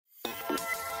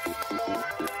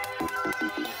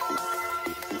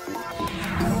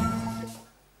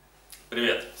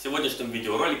сегодняшнем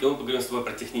видеоролике мы поговорим с тобой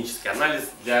про технический анализ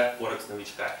для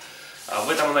форекс-новичка. В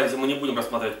этом анализе мы не будем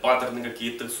рассматривать паттерны,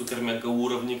 какие-то супер-мега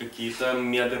уровни, какие-то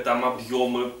мега там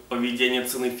объемы, поведение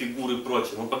цены, фигуры и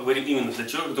прочее. Мы поговорим именно для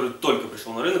человека, который только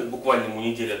пришел на рынок, буквально ему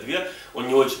неделя-две, он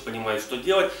не очень понимает, что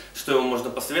делать, что ему можно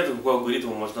посоветовать, какой алгоритм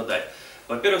ему можно дать.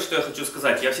 Во-первых, что я хочу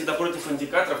сказать, я всегда против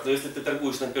индикаторов, но если ты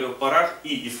торгуешь на первых порах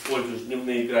и используешь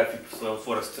дневные графики в своем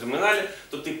форекс-терминале,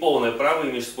 то ты полное право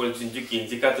имеешь использовать индюки.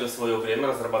 Индикаторы в свое время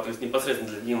разрабатывались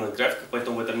непосредственно для дневных графиков,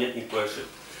 поэтому в этом нет никакой ошибки.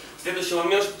 Следующий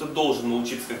момент, что ты должен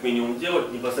научиться как минимум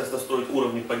делать, непосредственно строить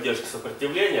уровни поддержки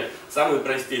сопротивления, самые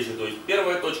простейшие, то есть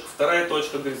первая точка, вторая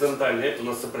точка горизонтальная, это у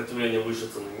нас сопротивление выше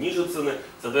цены, ниже цены,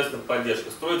 соответственно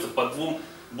поддержка строится по двум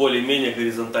более-менее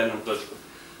горизонтальным точкам.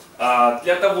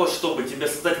 Для того, чтобы тебе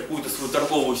создать какую-то свою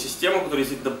торговую систему, которая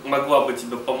действительно могла бы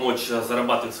тебе помочь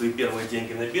зарабатывать свои первые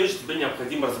деньги на бирже, тебе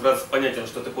необходимо разобраться с понятием,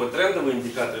 что такое трендовые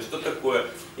индикаторы, что такое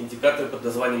индикаторы под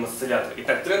названием осциллятор.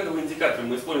 Итак, трендовые индикаторы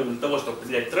мы используем для того, чтобы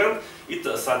определять тренд и,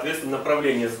 соответственно,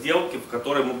 направление сделки, в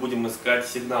которой мы будем искать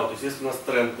сигнал. То есть, если у нас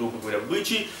тренд, грубо говоря,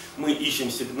 бычий, мы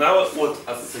ищем сигналы от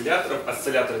осцилляторов.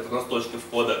 Осциллятор — это у нас точка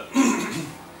входа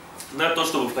на то,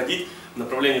 чтобы входить в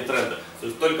направлении тренда. То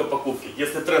есть только покупки.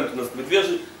 Если тренд у нас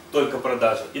медвежий, только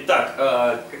продажи.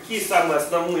 Итак, какие самые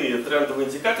основные трендовые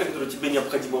индикаторы, которые тебе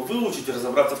необходимо выучить и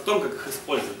разобраться в том, как их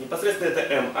использовать? Непосредственно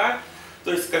это МА,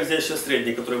 то есть скользящая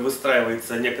средняя, которой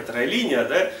выстраивается некоторая линия,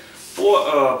 да,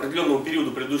 по определенному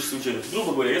периоду предыдущего свечения.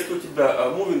 Грубо говоря, если у тебя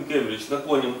moving average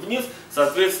наклонен вниз,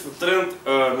 соответственно тренд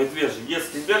медвежий.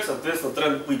 Если вверх, соответственно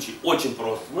тренд бычий. Очень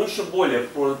просто. Но еще более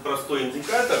простой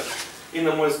индикатор, и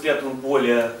на мой взгляд он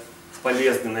более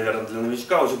полезный, наверное, для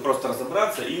новичка, очень просто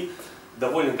разобраться и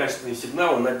довольно качественные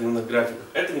сигналы на дневных графиках.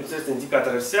 Это непосредственно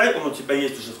индикатор RCI, он у тебя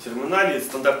есть уже в терминале,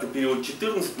 стандартный период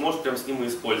 14, можешь прям с ним и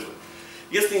использовать.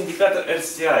 Если индикатор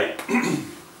RCI,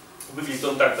 выглядит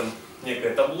он так, там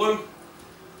некое табло,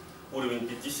 уровень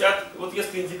 50, вот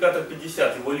если индикатор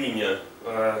 50, его линия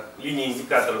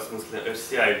индикатора, в смысле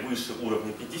RCI, выше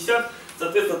уровня 50,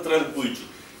 соответственно тренд бычий.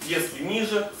 Если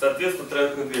ниже, соответственно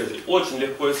тренд медвежий. Очень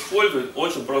легко использовать,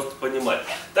 очень просто понимать.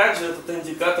 Также этот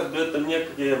индикатор дает нам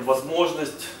некую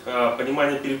возможность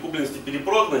понимания перекупленности,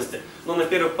 перепроданности, но на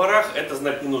первых порах это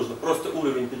знать не нужно. Просто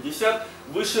уровень 50,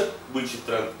 выше бычий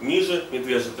тренд, ниже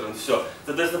медвежий тренд. Все.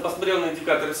 Соответственно, посмотрел на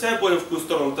индикатор RSI, понял, в какую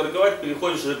сторону торговать,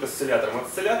 переходишь уже к осцилляторам.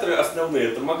 Осцилляторы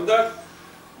основные, это MACD,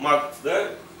 да,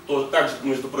 тоже также,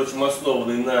 между прочим,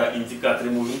 основанный на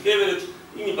индикаторе Moving Average.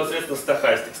 И непосредственно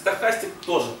стохастик. Стохастик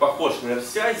тоже похож на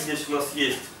RCI. Здесь у нас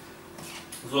есть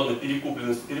зоны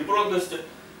перекупленности, перепроданности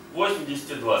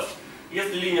 80 и 20.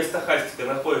 Если линия стохастика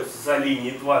находится за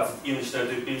линией 20 и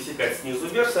начинает ее пересекать снизу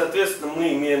вверх, соответственно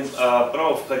мы имеем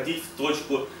право входить в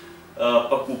точку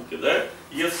покупки. Да?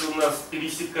 Если у нас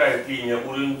пересекает линия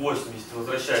уровень 80 и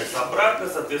возвращается обратно,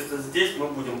 соответственно здесь мы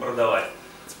будем продавать.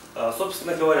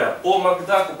 Собственно говоря, по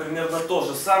Макдаку примерно то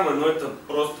же самое, но это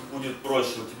просто будет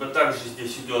проще. У тебя также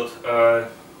здесь идет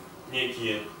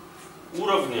некие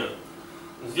уровни.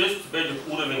 Здесь у тебя идет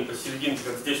уровень посерединке,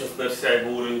 как здесь у нас на RCI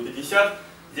был уровень 50,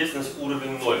 здесь у нас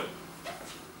уровень 0.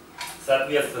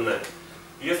 Соответственно,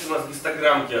 если у нас в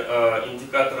гистограммке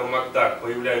индикатора Макдак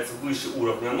появляется выше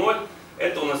уровня 0,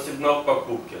 это у нас сигнал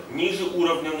покупки. Ниже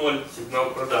уровня 0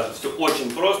 сигнал продажи. Все очень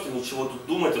просто, ничего тут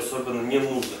думать особенно не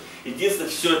нужно. Единственное,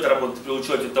 все это работает при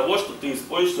учете того, что ты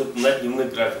используешь это на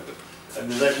дневных графиках.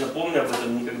 Обязательно помни об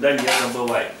этом, никогда не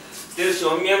забывай. Следующий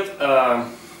момент.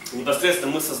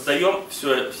 Непосредственно мы создаем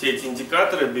все эти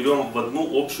индикаторы, берем в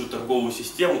одну общую торговую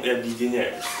систему и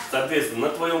объединяем. Соответственно, на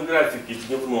твоем графике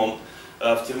дневном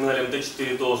в терминале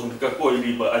МТ4 должен быть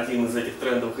какой-либо один из этих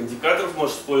трендовых индикаторов,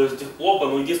 можешь использовать их оба,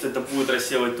 но единственное, это будет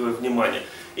рассеивать твое внимание.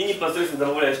 И непосредственно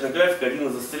добавляешь на график один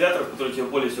из осцилляторов, который тебе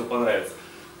более всего понравится.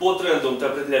 По тренду ты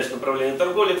определяешь направление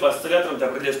торговли, по осцилляторам ты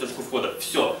определяешь точку входа.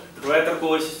 Все. Твоя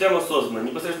торговая система создана.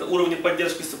 Непосредственно уровни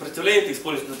поддержки и сопротивления ты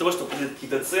используешь для того, чтобы определить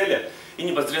какие-то цели и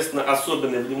непосредственно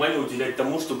особенное внимание уделять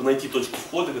тому, чтобы найти точку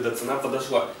входа, когда цена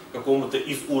подошла к какому-то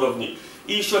из уровней.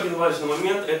 И еще один важный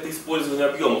момент – это использование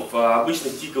объемов,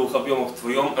 обычных тиковых объемов в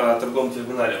твоем торговом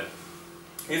терминале.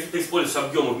 Если ты используешь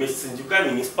объемы вместе с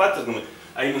индюками, не с паттернами,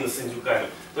 а именно с индюками,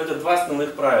 то это два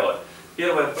основных правила.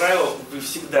 Первое правило –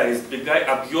 всегда избегай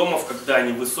объемов, когда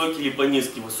они высокие либо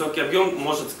низкие. Высокий объем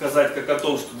может сказать как о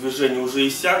том, что движение уже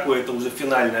иссякло, это уже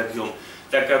финальный объем,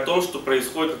 так и о том, что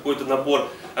происходит какой-то набор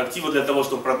актива для того,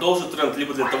 чтобы продолжить тренд,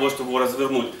 либо для того, чтобы его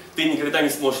развернуть. Ты никогда не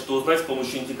сможешь это узнать с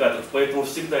помощью индикаторов, поэтому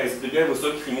всегда избегай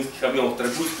высоких и низких объемов,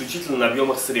 торгуй исключительно на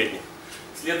объемах средних.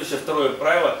 Следующее, второе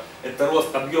правило – это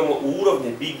рост объема у уровня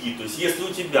беги. То есть, если у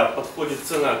тебя подходит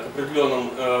цена к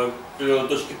определенной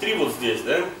точке 3, вот здесь,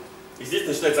 да, и здесь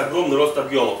начинается огромный рост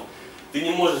объемов. Ты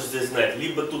не можешь здесь знать,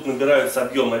 либо тут набираются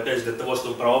объемы, опять же, для того,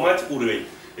 чтобы проломать уровень,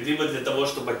 либо для того,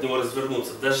 чтобы от него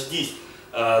развернуться. Дождись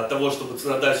того, чтобы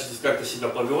цена дальше здесь как-то себя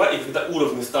повела, и когда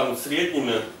уровни станут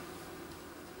средними,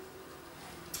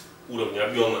 уровни,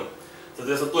 объемы,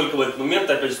 соответственно, только в этот момент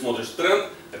ты опять смотришь тренд,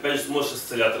 опять же смотришь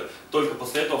осцилляторы. Только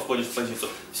после этого входишь в позицию.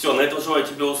 Все, на этом желаю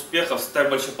тебе успехов, ставь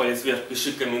большой палец вверх,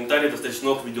 пиши комментарии, до встречи в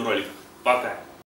новых видеороликах. Пока!